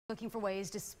Looking for ways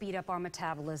to speed up our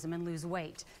metabolism and lose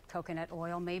weight. Coconut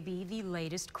oil may be the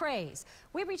latest craze.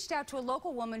 We reached out to a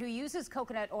local woman who uses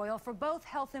coconut oil for both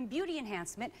health and beauty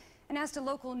enhancement and asked a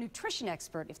local nutrition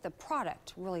expert if the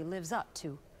product really lives up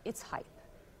to its hype.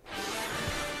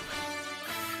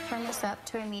 Turn this up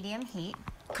to a medium heat.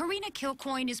 Karina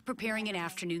Kilcoyne is preparing an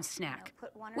afternoon snack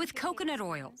with coconut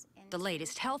oil, the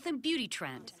latest health and beauty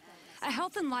trend. A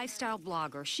health and lifestyle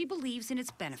blogger, she believes in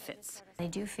its benefits. I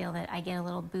do feel that I get a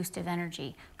little boost of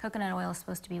energy. Coconut oil is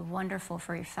supposed to be wonderful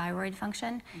for your thyroid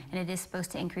function, and it is supposed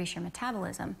to increase your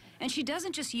metabolism. And she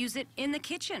doesn't just use it in the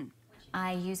kitchen.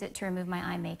 I use it to remove my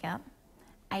eye makeup.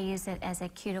 I use it as a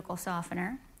cuticle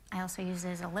softener. I also use it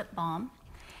as a lip balm.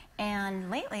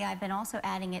 And lately, I've been also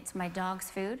adding it to my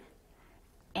dog's food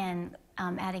and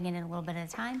adding it in a little bit at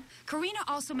a time. Karina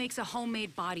also makes a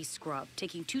homemade body scrub,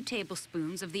 taking 2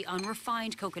 tablespoons of the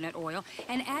unrefined coconut oil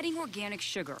and adding organic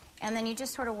sugar. And then you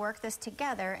just sort of work this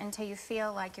together until you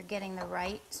feel like you're getting the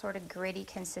right sort of gritty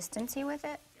consistency with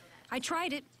it. I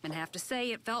tried it and have to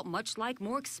say it felt much like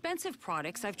more expensive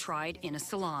products I've tried in a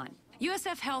salon.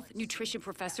 USF Health nutrition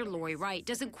professor Lori Wright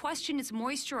doesn't question its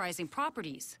moisturizing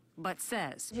properties, but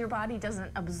says your body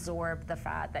doesn't absorb the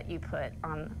fat that you put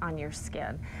on your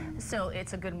skin. So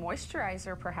it's a good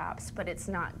moisturizer perhaps, but it's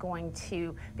not going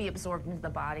to be absorbed into the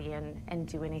body and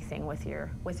do anything with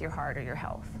your heart or your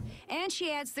health. And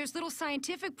she adds there's little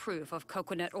scientific proof of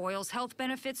coconut oil's health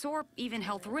benefits or even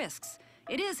health risks.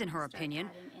 It is, in her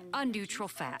opinion, a neutral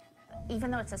fat.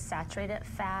 Even though it's a saturated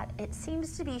fat, it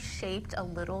seems to be shaped a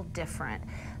little different.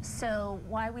 So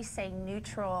why we say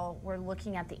neutral, we're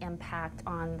looking at the impact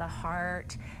on the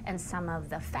heart and some of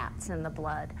the fats in the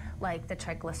blood, like the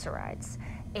triglycerides.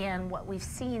 And what we've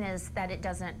seen is that it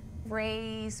doesn't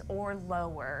raise or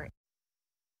lower.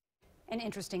 An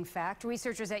interesting fact,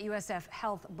 researchers at USF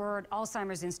Health Bird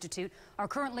Alzheimer's Institute are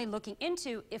currently looking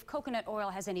into if coconut oil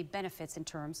has any benefits in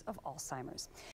terms of Alzheimer's.